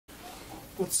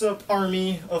What's up,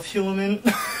 army of Hulaman?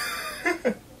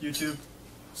 YouTube.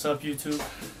 What's up, YouTube?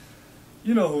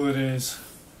 You know who it is.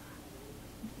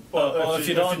 Well, if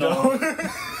you don't know.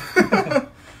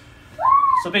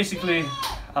 So basically, it's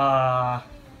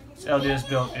LDS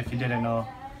built, if you didn't know.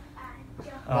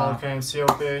 Malachi and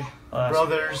Siope,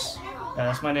 brothers. Yeah,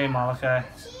 that's my name, Malachi.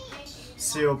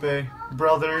 Siope,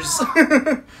 brothers.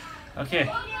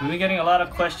 Okay, we've been getting a lot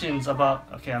of questions about...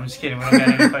 Okay, I'm just kidding, we don't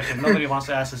get any questions. Nobody wants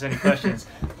to ask us any questions.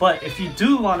 But if you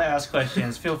do want to ask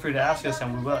questions, feel free to ask us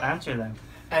and we will answer them.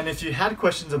 And if you had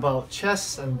questions about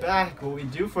chest and back, what we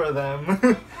do for them,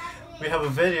 we have a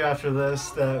video after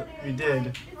this that we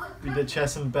did. We did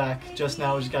chest and back just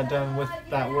now. We just got done with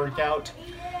that workout.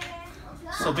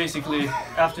 So basically,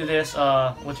 after this,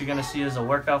 what you're going to see is a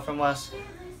workout from us.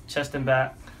 Chest and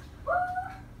back.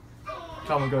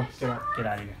 Come on, go. Get out. Get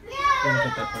out of here. We're gonna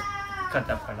cut that part. Cut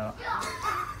that part out.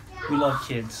 We love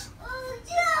kids.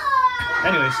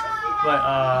 Anyways, but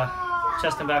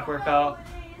chest and back workout.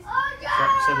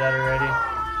 Said that already.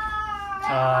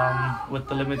 With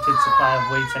the limited supply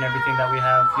of weights and everything that we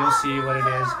have, you'll see what it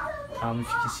is. If you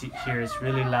can see here, it's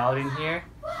really loud in here.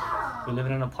 We live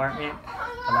in an apartment,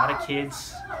 a lot of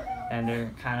kids, and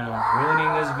they're kind of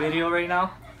ruining this video right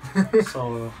now.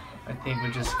 So I think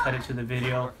we just cut it to the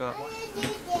video.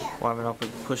 Warming up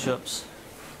with push-ups.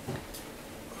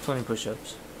 20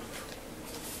 push-ups.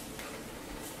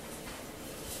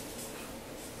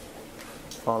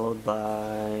 Followed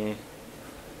by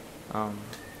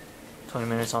 20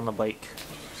 minutes on the bike.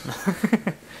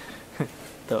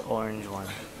 The orange one.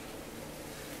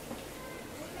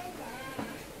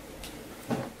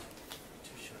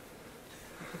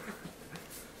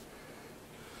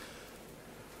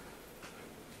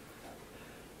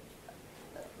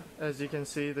 As you can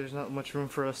see, there's not much room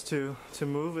for us to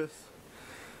move with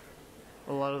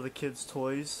a lot of the kids'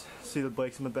 toys. See the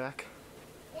bikes in the back?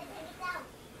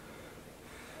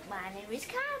 My name is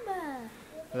Kama.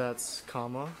 That's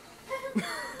Kama.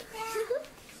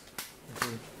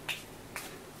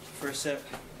 First set,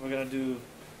 we're gonna do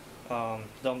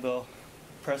dumbbell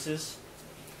presses,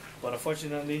 but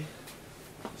unfortunately,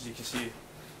 as you can see,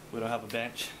 we don't have a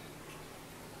bench.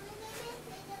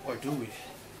 Or do we?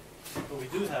 But we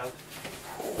do have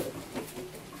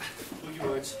boogie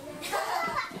boards.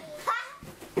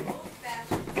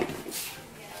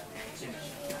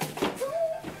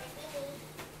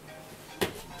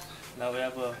 Now we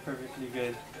have a perfectly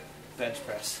good bench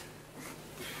press.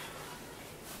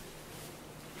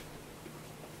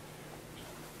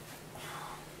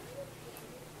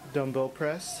 Dumbbell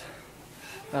press.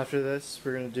 After this,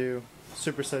 we're going to do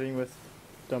supersetting with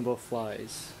dumbbell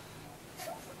flies.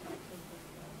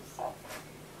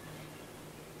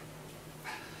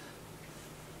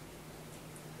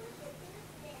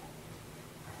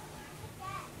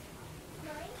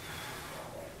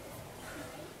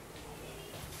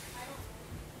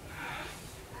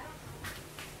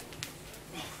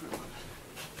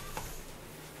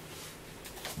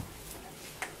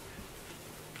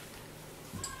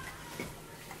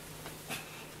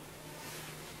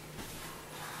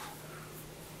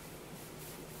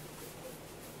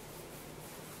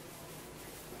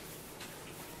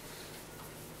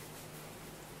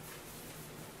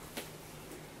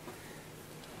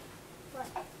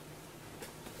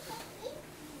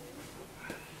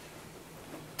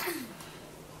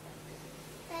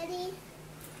 Daddy,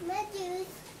 my juice.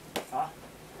 Huh?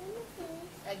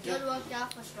 A good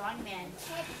workout for strong men.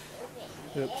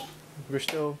 Yep. We're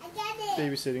still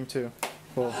babysitting too.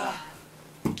 Well,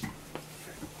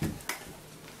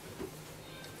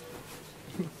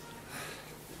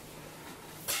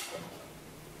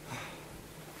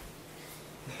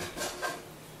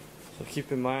 So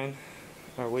keep in mind,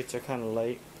 our weights are kind of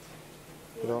light.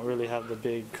 We don't really have the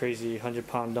big, crazy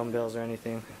 100-pound dumbbells or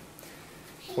anything.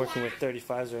 Working with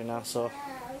 35s right now, so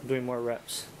I'm doing more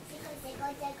reps.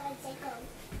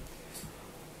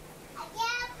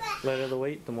 Lighter the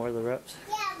weight, the more the reps.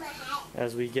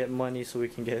 As we get money so we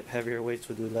can get heavier weights,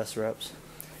 we'll do less reps.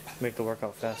 Make the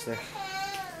workout faster.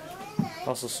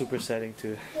 Also supersetting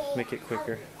to make it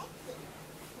quicker.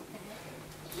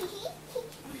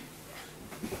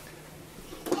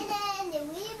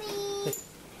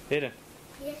 Hayden.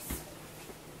 Yes.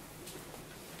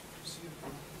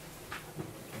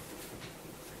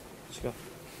 Let's go.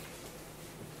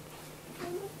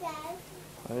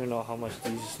 I don't know how much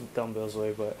these dumbbells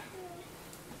weigh, but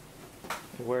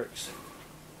it works.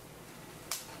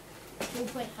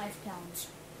 2.5 pounds.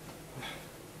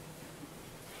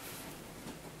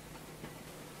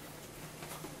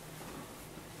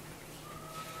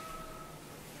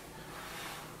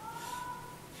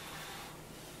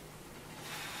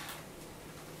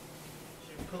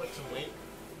 put like some weight?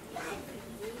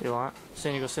 You want?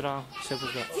 Sandy, go sit down. Sit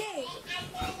with that.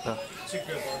 Go.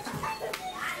 Secret bars.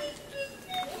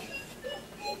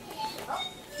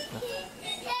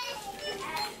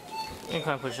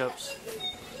 Incline push-ups.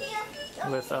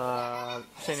 With,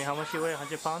 Sandy, how much you weigh?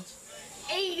 100 pounds?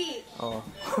 80. Oh.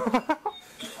 That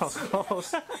was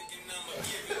close.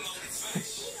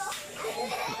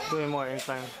 Doing more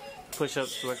incline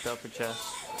push-ups to work the upper chest.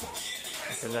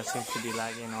 Because that seems to be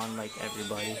lagging on like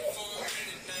everybody.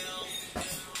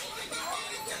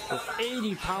 With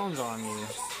 80 pounds on you.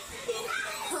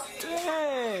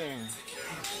 Dang!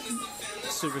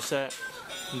 Superset,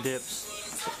 dips,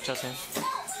 chest in.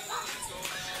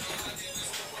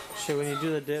 Shit, when you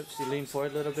do the dips, you lean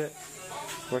forward a little bit,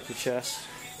 work your chest.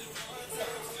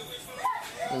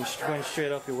 When you're going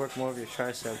straight up, you work more of your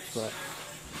triceps, but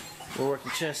we're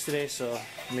working chest today, so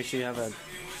make sure you have a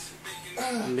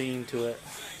lean to it.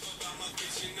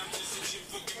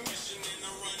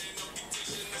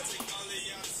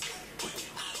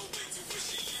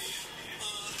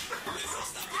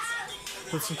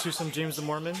 Listen to some James the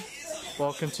Mormon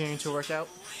while continuing to work out.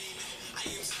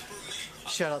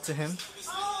 Shout out to him,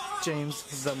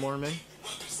 James the Mormon.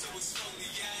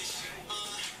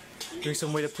 Doing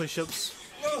some weighted push-ups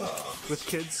with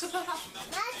kids.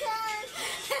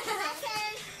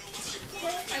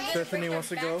 Bethany wants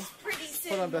to go.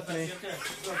 Hold on, Bethany.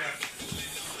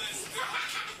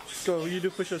 Go, you do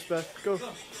push-ups, Beth. Go.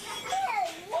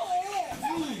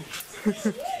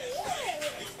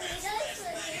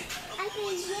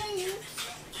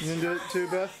 You gonna do it too,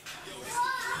 Beth?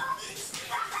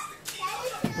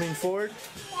 Lean forward.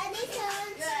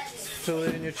 Feel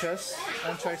it in your chest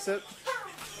and tricep.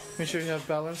 Make sure you have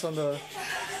balance on the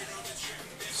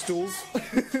stools.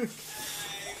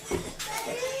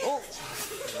 Oh.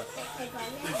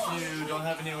 If you don't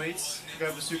have any weights,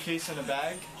 grab a suitcase and a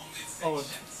bag. Oh,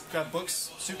 grab books,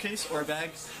 suitcase, or a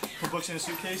bag. Put books in a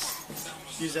suitcase.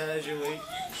 Use that as your weight.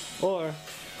 Or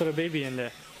put a baby in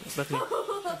there. Bethany.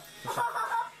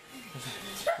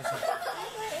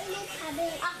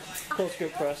 Close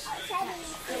grip press.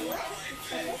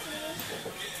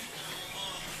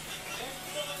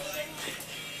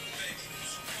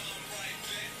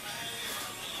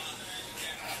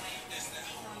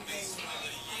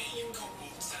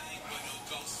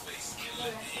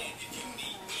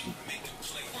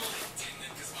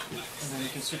 And then you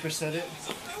can superset it.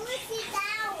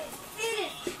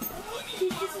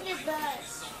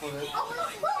 Hold it. You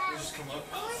just come up.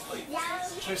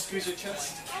 Try to squeeze your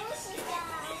chest.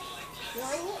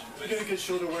 You're getting a good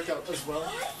shoulder workout as well.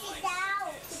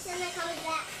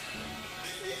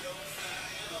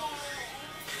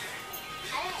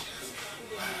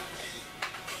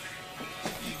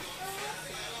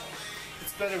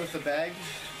 It's better with the bag.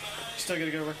 Still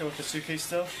gotta go work out with the suitcase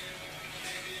though.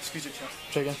 Squeeze your chest.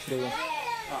 Try again. There you go.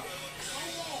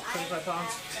 25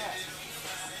 pounds.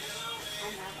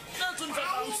 25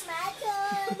 pounds.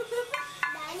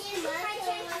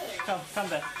 Come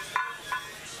back.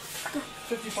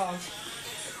 50 pounds.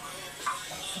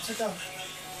 Sit down.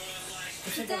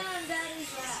 Sit down.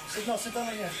 Sit down. Sit down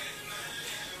right here.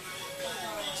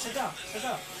 Sit down. Sit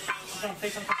down. Sit down.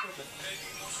 Face on the surface.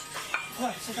 Come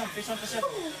on. Sit down. Face on the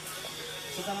surface.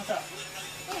 Sit down on top.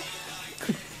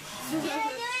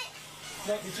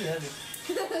 No, you're too heavy.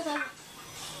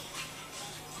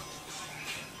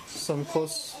 Some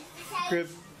close grip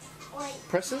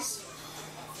presses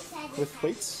with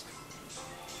weights.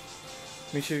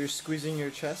 Make sure you're squeezing your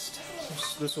chest.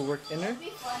 This will work inner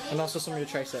and also some of your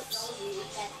triceps.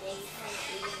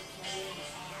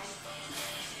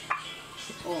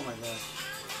 Oh my god.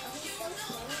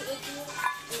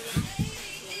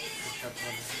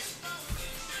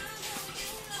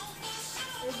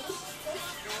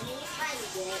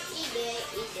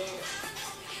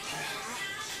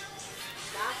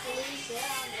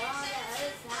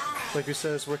 Like we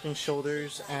said, it's working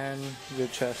shoulders and your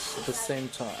chest at the same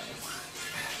time.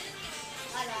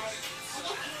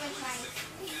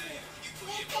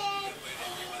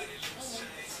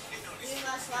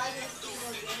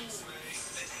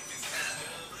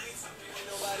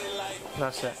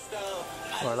 That's it.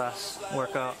 Our last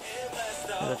workout.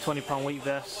 The 20-pound weight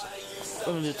vest.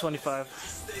 I'm gonna do 25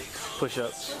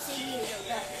 push-ups.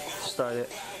 Start it.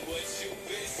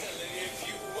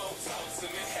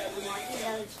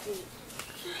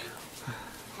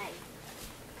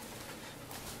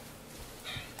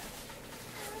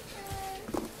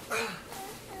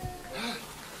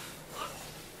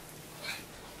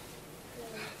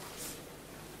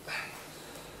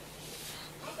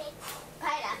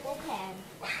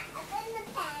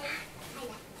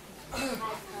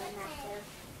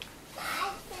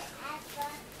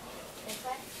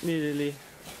 immediately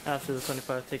after the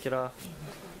 25, take it off.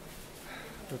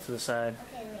 Go to the side.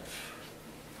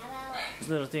 These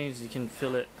little things, you can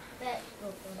feel it.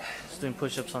 Just doing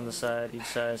push-ups on the side. Each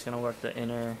side is going to work the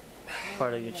inner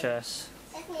part of your chest.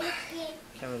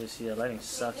 Can't really see, the lighting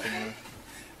sucks in here.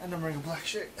 And I'm wearing a black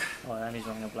shirt. Oh, and he's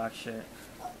wearing a black shirt.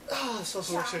 Oh, this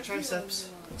also works our triceps.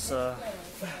 It's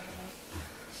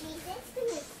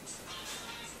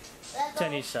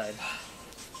 10 each side.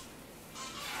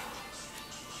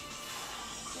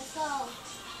 Let's go.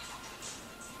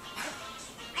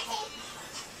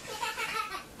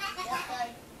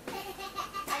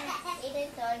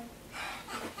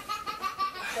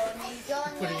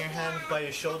 Putting your hand by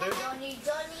your shoulder.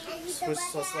 So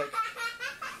it's like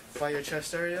by your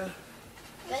chest area.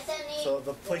 So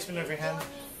the placement of your hand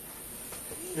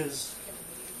is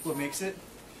what makes it.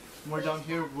 More down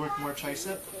here will work more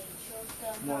tricep.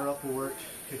 More up will work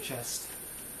your chest.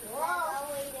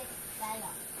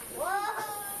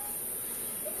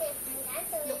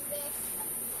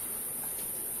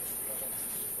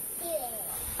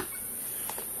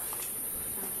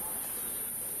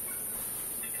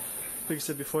 Like I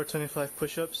said before, 25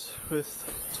 push-ups with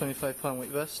 25-pound weight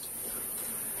vest.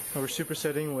 And we're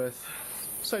supersetting with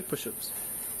side push-ups,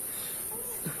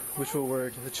 which will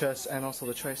work the chest and also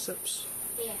the triceps,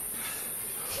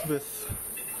 with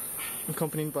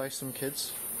accompanied by some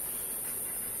kids.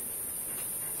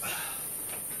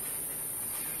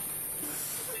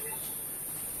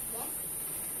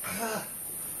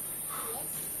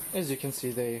 As you can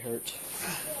see, they hurt.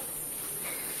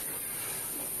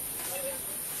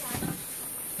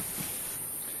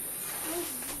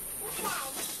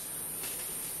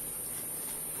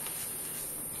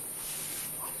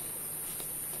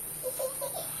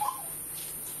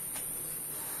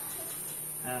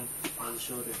 And on the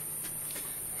shoulder.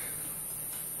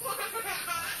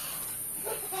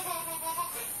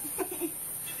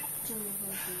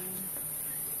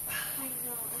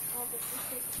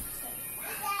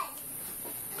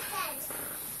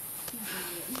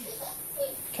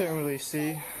 Can't really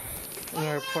see. In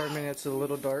our apartment, it's a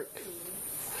little dark.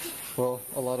 Well,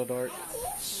 a lot of dark.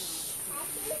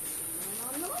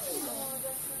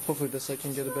 Hopefully this light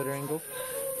can get a better angle.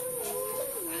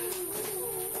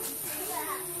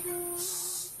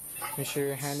 Make sure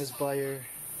your hand is by your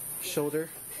shoulder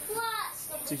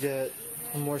to get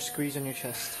more squeeze on your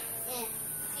chest.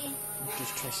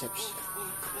 Just triceps.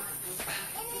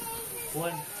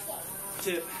 One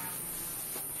tip,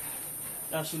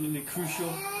 absolutely crucial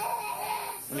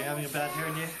when you're having a bad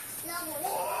hernia,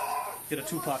 get a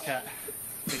Tupac hat,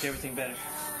 make everything better.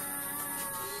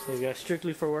 So you guys,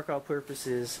 strictly for workout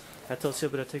purposes, I told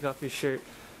Silva to take off your shirt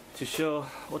to show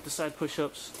what the side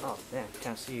push-ups, oh man,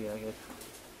 can't see you, I guess.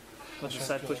 What the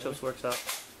side push-ups works out,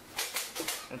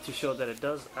 and to show that it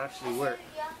does actually work.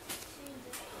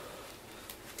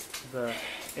 The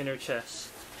inner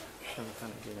chest. Kind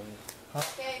of get in.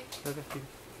 Okay. Okay.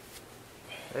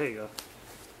 There you go.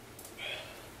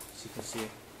 As you can see,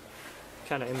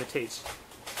 kind of imitates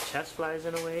chest flies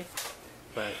in a way,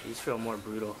 but these feel more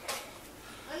brutal.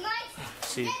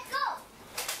 See,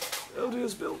 I'll do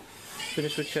this build.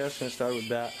 Finish with chest. Gonna start with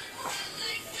back.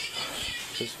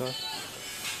 This one.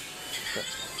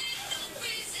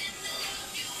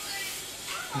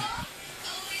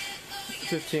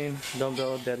 15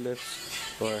 dumbbell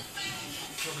deadlifts or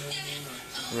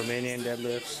Romanian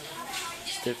deadlifts,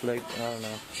 stiff leg, I don't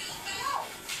know.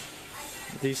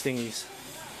 These thingies.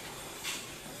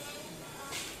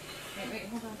 Wait,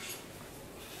 hold on.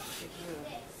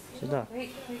 Sit down.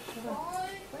 Wait, hold on.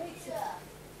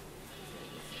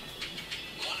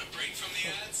 Want a break from the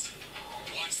ads?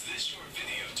 Watch this short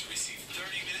video to receive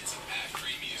 30 minutes of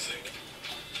ad-free music.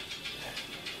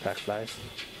 Back flies.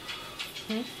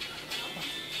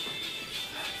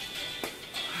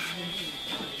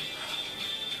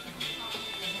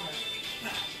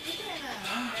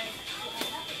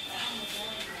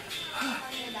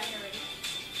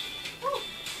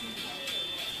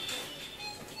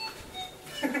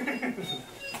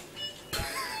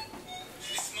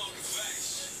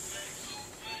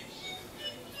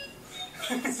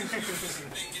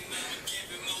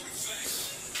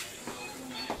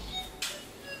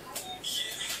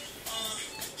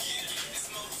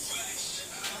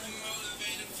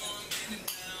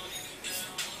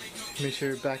 Make sure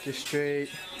your back is straight,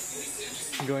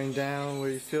 going down where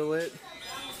you feel it.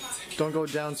 Don't go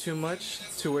down too much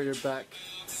to where your back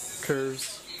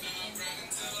curves.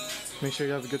 Make sure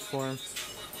you have a good form.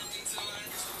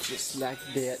 Just like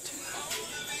that.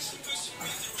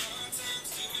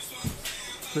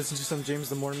 Listen to some James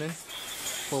the Mormon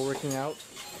while working out.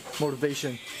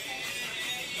 Motivation.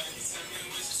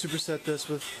 superset this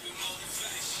with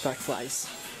back flies.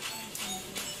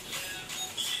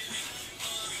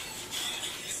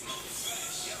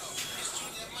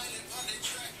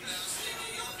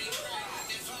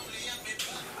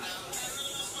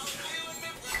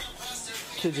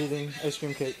 Kids eating ice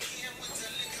cream cake.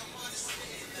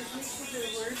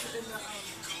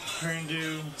 We're gonna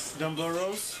do dumbbell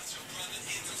rows,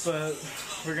 but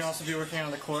we're gonna also be working on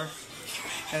the core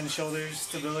and shoulder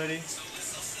stability.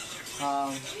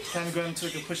 Kind of go into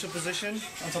like a push-up position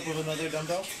on top of another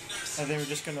dumbbell, and then we're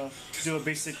just gonna do a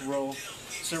basic row.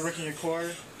 So we're working your core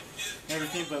and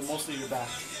everything, but mostly your back.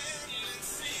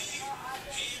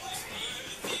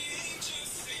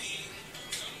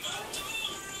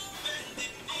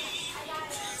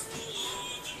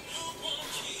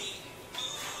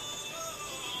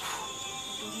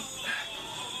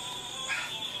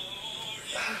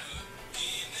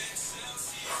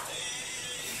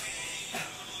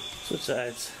 Switch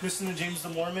sides. Listen to James the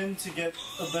Mormon to get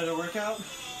a better workout.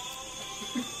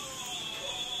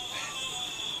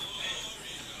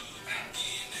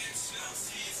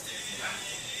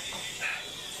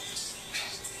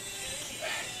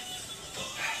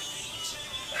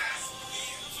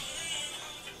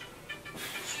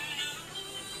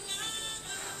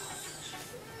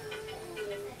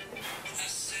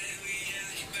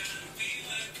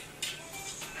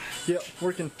 Yep,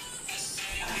 working.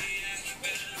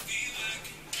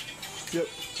 Yep,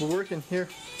 we're working here.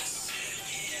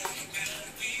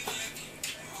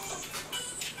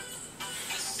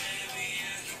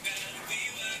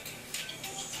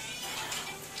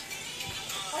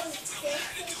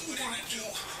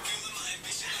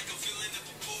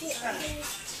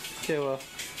 Okay, well,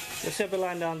 let's set the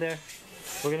line down there.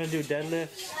 We're gonna do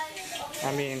deadlifts.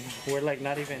 I mean, we're like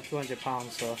not even 200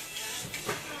 pounds, so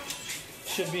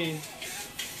should be.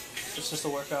 It's just a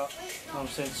workout.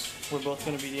 Since we're both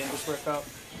gonna be in this workout,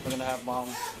 we're gonna have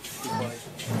mom record.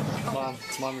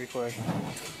 Mom record.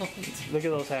 Look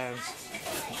at those hands.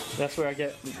 That's where I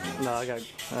get. No, I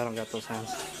don't got those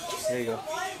hands. There you go.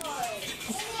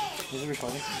 Is it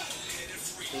recording?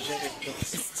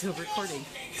 It's still recording.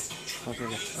 Okay,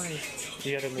 good. Okay.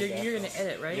 You gotta move back. You're gonna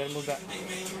edit, right? You gotta move back.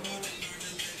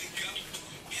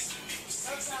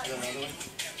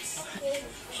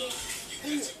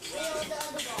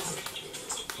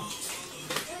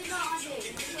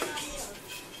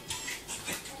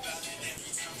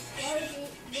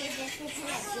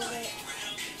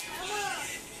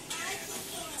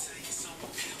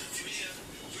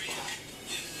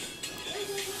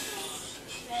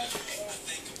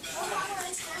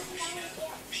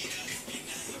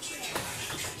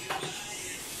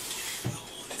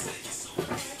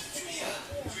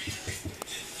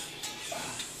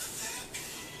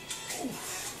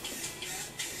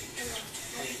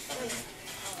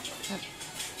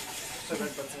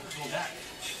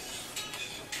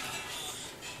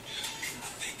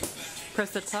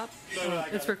 Press the top. No,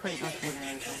 It's recording. Okay.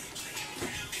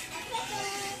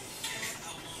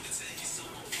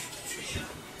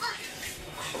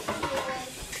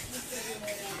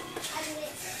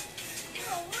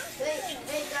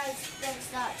 Wait guys,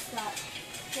 stop.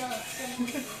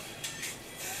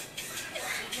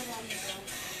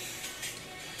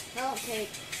 No, okay.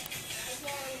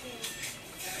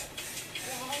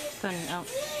 Turning out.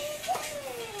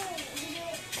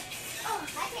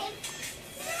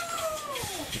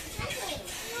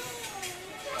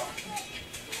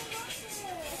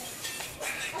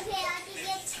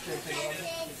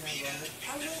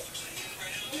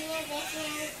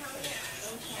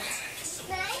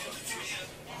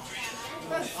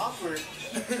 That's awkward.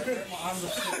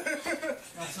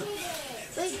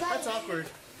 That's awkward.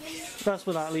 Last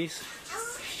but not least,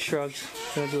 shrugs.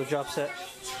 Gonna do a drop set,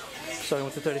 starting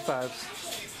with the 35s.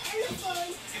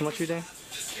 How much are you doing?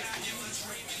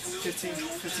 15.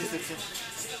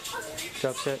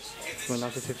 Drop set, going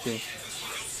down to 15.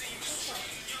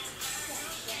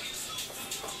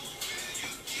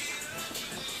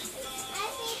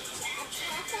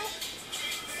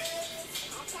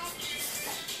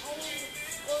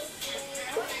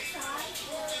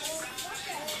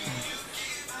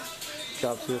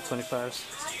 Drop to the 25s.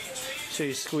 So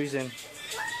you squeeze in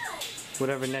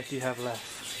whatever neck you have left.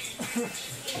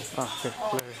 Okay,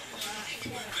 blurry.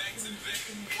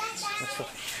 That's the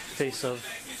face of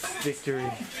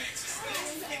victory.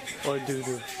 Or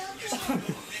doo-doo.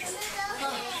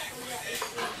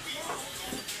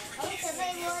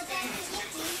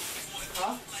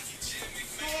 Huh?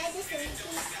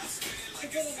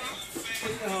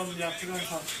 Yeah, put it on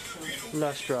top.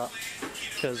 Last drop.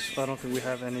 Because I don't think we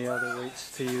have any other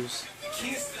weights to use.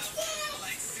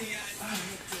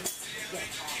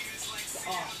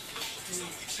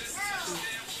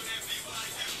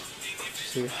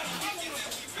 See.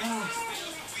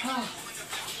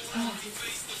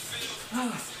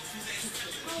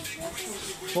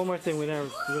 One more thing we never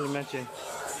really mentioned.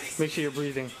 Make sure you're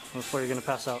breathing before you're gonna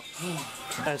pass out.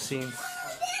 As seen.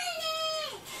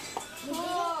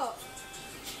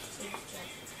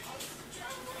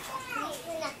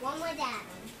 One more down.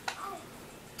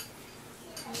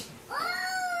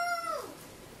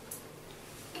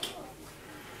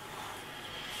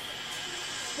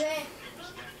 Good.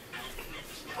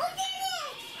 Who did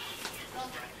it?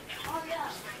 Oh,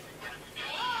 yeah.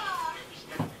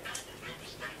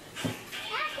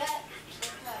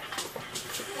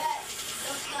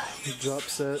 Drop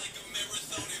set.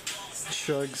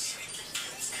 Shrugs.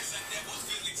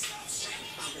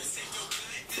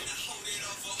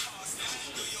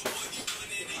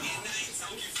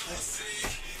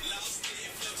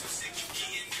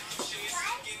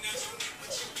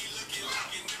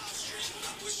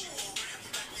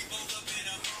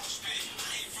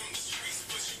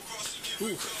 Ooh,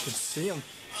 you can see him.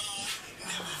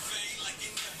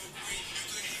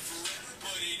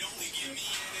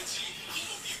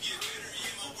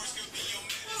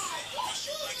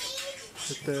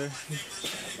 Right there, you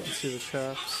can see the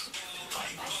traps,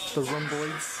 the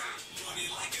rhomboids.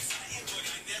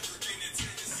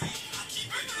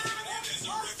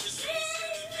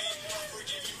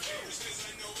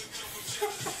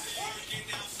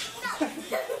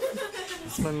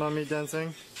 Is my mommy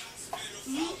dancing?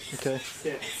 Okay.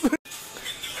 Yeah.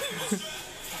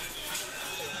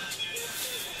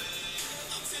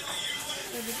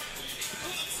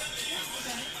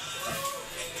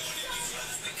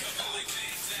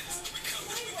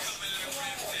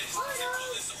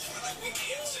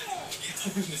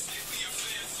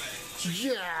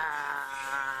 Yeah!